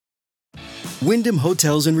Wyndham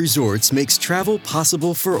Hotels and Resorts makes travel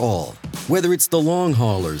possible for all. Whether it's the long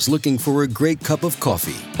haulers looking for a great cup of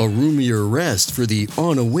coffee, a roomier rest for the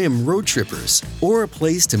on-a-whim road trippers, or a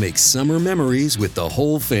place to make summer memories with the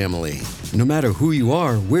whole family. No matter who you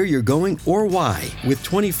are, where you're going, or why, with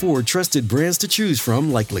 24 trusted brands to choose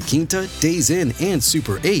from like La Quinta, Days Inn, and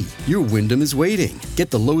Super 8, your Wyndham is waiting.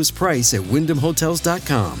 Get the lowest price at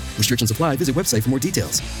WyndhamHotels.com. Restrictions apply. Visit website for more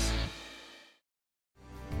details.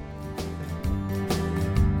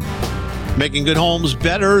 Making good homes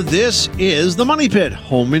better. This is the Money Pit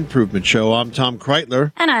Home Improvement Show. I'm Tom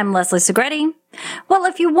Kreitler. And I'm Leslie Segretti. Well,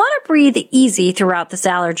 if you want to breathe easy throughout this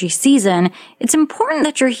allergy season, it's important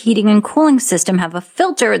that your heating and cooling system have a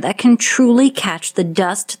filter that can truly catch the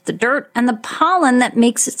dust, the dirt, and the pollen that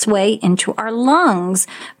makes its way into our lungs.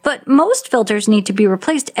 But most filters need to be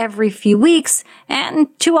replaced every few weeks, and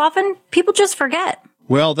too often, people just forget.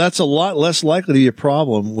 Well, that's a lot less likely to be a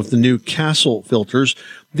problem with the new Castle filters.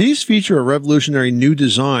 These feature a revolutionary new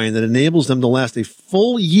design that enables them to last a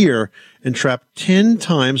full year and trap 10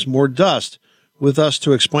 times more dust. With us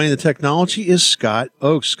to explain the technology is Scott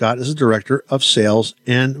Oakes. Scott is the Director of Sales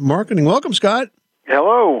and Marketing. Welcome, Scott.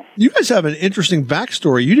 Hello. You guys have an interesting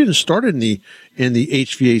backstory. You didn't start in the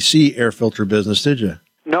HVAC air filter business, did you?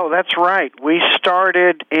 No, that's right. We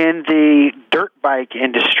started in the dirt bike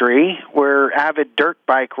industry. We're avid dirt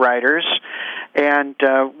bike riders, and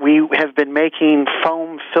we have been making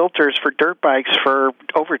foam filters for dirt bikes for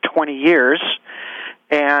over 20 years.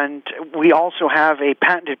 And we also have a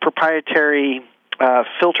patented proprietary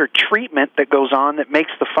filter treatment that goes on that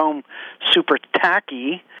makes the foam super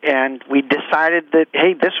tacky. And we decided that,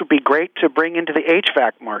 hey, this would be great to bring into the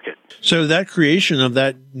HVAC market. So that creation of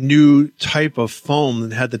that new type of foam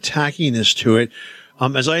that had the tackiness to it,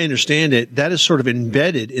 as I understand it, that is sort of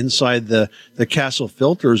embedded inside the Castle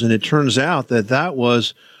filters. And it turns out that that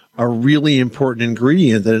was a really important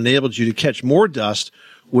ingredient that enabled you to catch more dust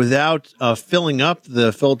without filling up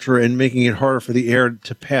the filter and making it harder for the air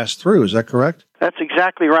to pass through. Is that correct? That's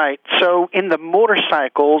exactly right. So in the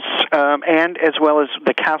motorcycles and as well as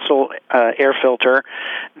the Castle air filter,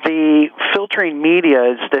 the filtering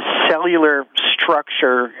media is this cellular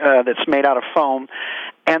structure that's made out of foam,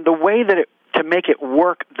 and the way that to make it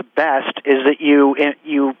work the best is that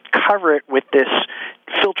you cover it with this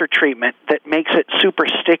filter treatment that makes it super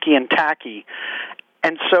sticky and tacky.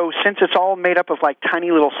 And so since it's all made up of like tiny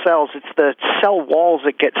little cells, it's the cell walls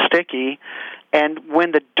that get sticky. And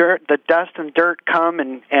when the dust and dirt come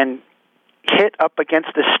and hit up against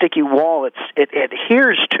the sticky wall, it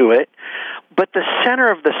adheres to it, but the center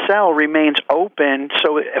of the cell remains open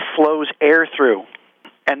so it flows air through.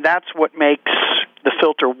 And that's what makes the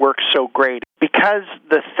filter work so great. Because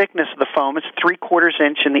the thickness of the foam is 3/4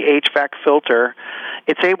 inch in the HVAC filter,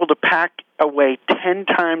 it's able to pack away 10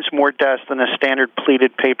 times more dust than a standard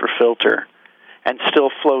pleated paper filter and still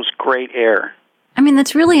flows great air. I mean,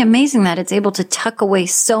 that's really amazing that it's able to tuck away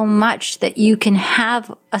so much that you can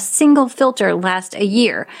have a single filter last a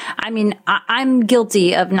year. I mean, I'm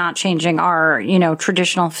guilty of not changing our,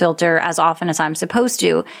 traditional filter as often as I'm supposed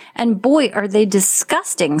to. And boy, are they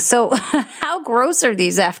disgusting. So how gross are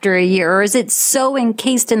these after a year? Or is it so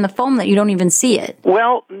encased in the foam that you don't even see it?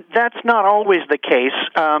 Well, that's not always the case.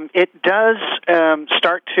 It does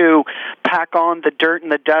start to pack on the dirt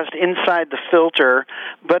and the dust inside the filter,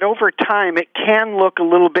 but over time it can look a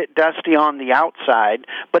little bit dusty on the outside,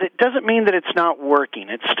 but it doesn't mean that it's not working.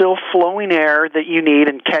 It's still flowing air that you need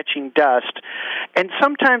and catching dust. And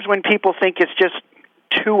sometimes when people think it's just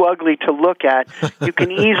too ugly to look at, you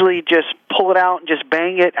can easily just pull it out and just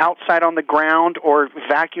bang it outside on the ground or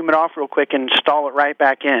vacuum it off real quick and install it right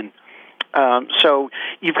back in. So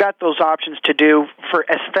you've got those options to do for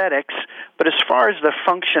aesthetics, but as far as the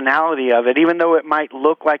functionality of it, even though it might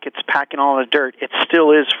look like it's packing all the dirt, it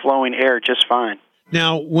still is flowing air just fine.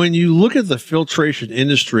 Now, when you look at the filtration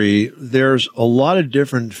industry, there's a lot of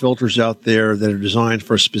different filters out there that are designed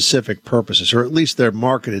for specific purposes, or at least they're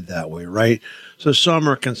marketed that way, right? So some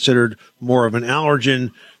are considered more of an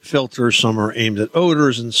allergen filter, some are aimed at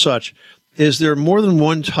odors and such. Is there more than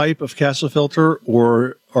one type of Castle filter,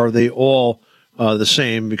 or are they all the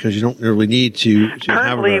same because you don't really need to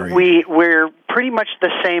have a variation? Currently, we're pretty much the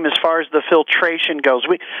same as far as the filtration goes.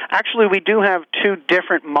 We do have two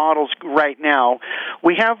different models right now.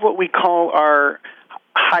 We have what we call our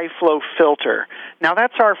high-flow filter. Now,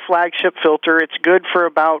 that's our flagship filter. It's good for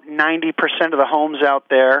about 90% of the homes out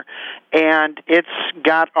there, and it's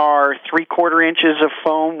got our 3/4 inches of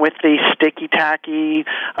foam with the sticky, tacky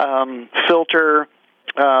filter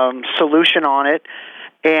solution on it,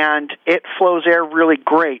 and it flows air really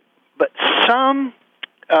great. But some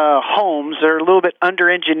homes that are a little bit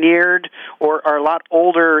under-engineered or are a lot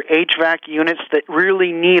older HVAC units that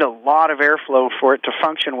really need a lot of airflow for it to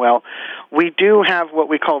function well, we do have what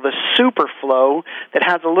we call the SuperFlow that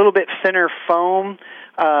has a little bit thinner foam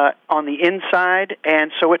on the inside,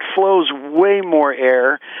 and so it flows way more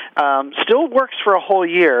air. Still works for a whole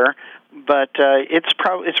year, but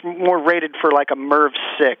it's more rated for like a MERV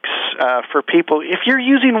 6 for people. If you're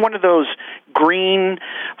using one of those green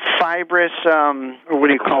fibrous, what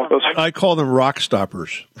do you call those? I call them rock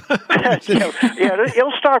stoppers.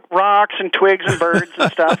 It'll stop rocks and twigs and birds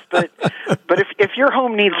and stuff. But if your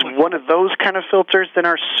home needs one of those kind of filters, then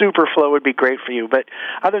our SuperFlow would be great for you. But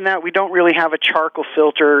other than that, we don't really have a charcoal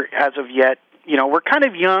filter as of yet. We're kind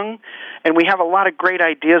of young, and we have a lot of great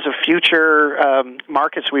ideas of future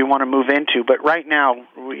markets we want to move into. But right now,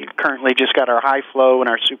 we currently just got our high flow and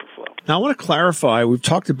our SuperFlow. Now, I want to clarify. We've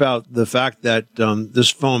talked about the fact that this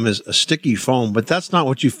foam is a sticky foam, but that's not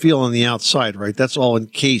what you feel on the outside, right? That's all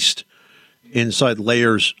encased inside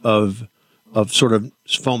layers of sort of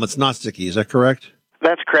foam that's not sticky. Is that correct?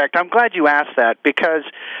 That's correct. I'm glad you asked that because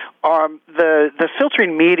the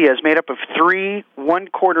filtering media is made up of 3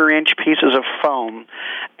 1/4-inch pieces of foam,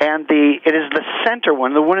 and it is the center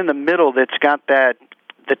one, the one in the middle that's got the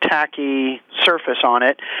tacky surface on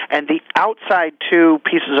it, and the outside 2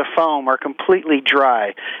 pieces of foam are completely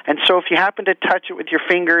dry. And so if you happen to touch it with your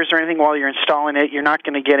fingers or anything while you're installing it, you're not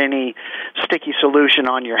going to get any sticky solution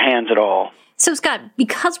on your hands at all. So, Scott,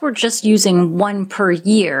 because we're just using one per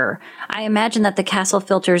year, I imagine that the Castle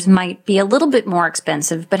filters might be a little bit more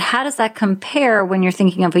expensive, but how does that compare when you're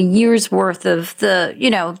thinking of a year's worth of the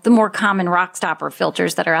more common rock stopper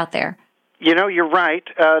filters that are out there? You're right.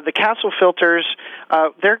 The Castle filters,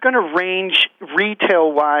 they're going to range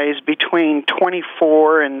retail-wise between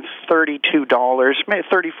 $24 and $32, maybe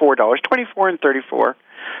 $34, $24 and $34.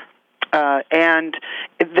 And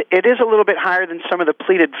it is a little bit higher than some of the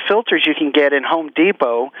pleated filters you can get in Home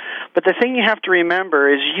Depot. But the thing you have to remember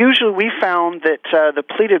is usually we found that the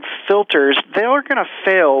pleated filters, they're going to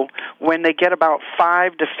fail when they get about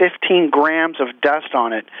 5 to 15 grams of dust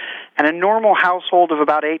on it. And a normal household of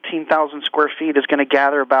about 18,000 square feet is going to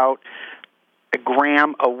gather about a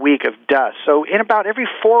gram a week of dust. So in about every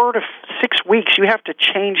 4 to 6 weeks, you have to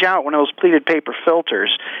change out one of those pleated paper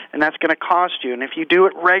filters, and that's going to cost you. And if you do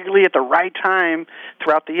it regularly at the right time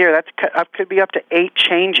throughout the year, that could be up to 8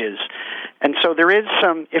 changes. And so there is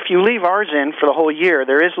some, if you leave ours in for the whole year,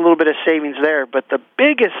 there is a little bit of savings there, but the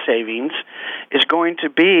biggest savings is going to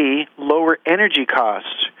be lower energy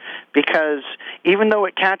costs. Because even though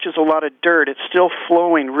it catches a lot of dirt, it's still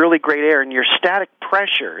flowing really great air, and your static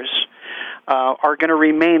pressures are going to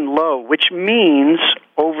remain low, which means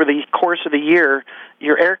over the course of the year,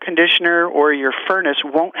 your air conditioner or your furnace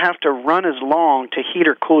won't have to run as long to heat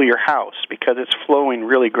or cool your house because it's flowing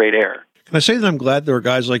really great air. Can I say that I'm glad there are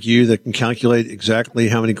guys like you that can calculate exactly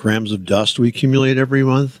how many grams of dust we accumulate every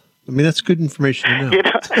month? I mean, that's good information to know.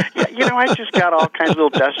 I just got all kinds of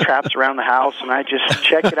little dust traps around the house, and I just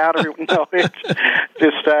check it out.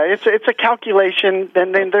 It's a calculation,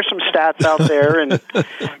 and then there's some stats out there. And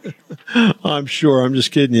I'm sure. I'm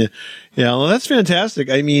just kidding you. Yeah, well, that's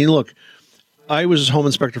fantastic. I mean, look, I was a home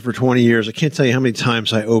inspector for 20 years. I can't tell you how many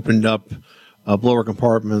times I opened up blower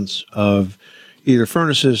compartments of either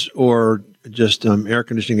furnaces or just air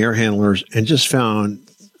conditioning, air handlers, and just found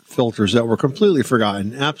filters that were completely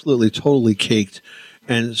forgotten, absolutely totally caked,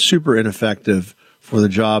 and super ineffective for the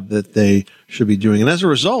job that they should be doing. And as a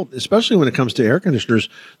result, especially when it comes to air conditioners,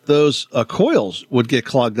 those coils would get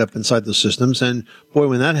clogged up inside the systems. And boy,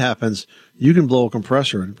 when that happens, you can blow a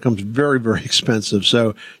compressor. It becomes very, very expensive.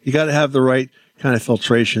 So you got to have the right kind of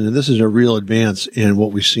filtration. And this is a real advance in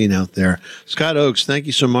what we've seen out there. Scott Oakes, thank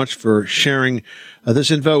you so much for sharing this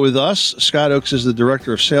info with us. Scott Oakes is the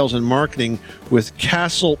Director of Sales and Marketing with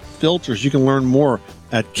Castle Filters. You can learn more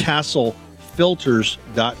at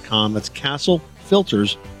castlefilters.com. That's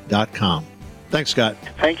castlefilters.com. Thanks, Scott.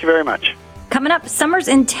 Thank you very much. Coming up, summer's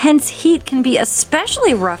intense heat can be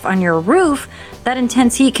especially rough on your roof. That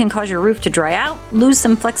intense heat can cause your roof to dry out, lose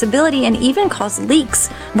some flexibility, and even cause leaks.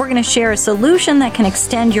 We're going to share a solution that can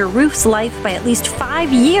extend your roof's life by at least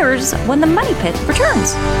 5 years when the Money Pit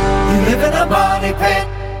returns. You live in a money pit.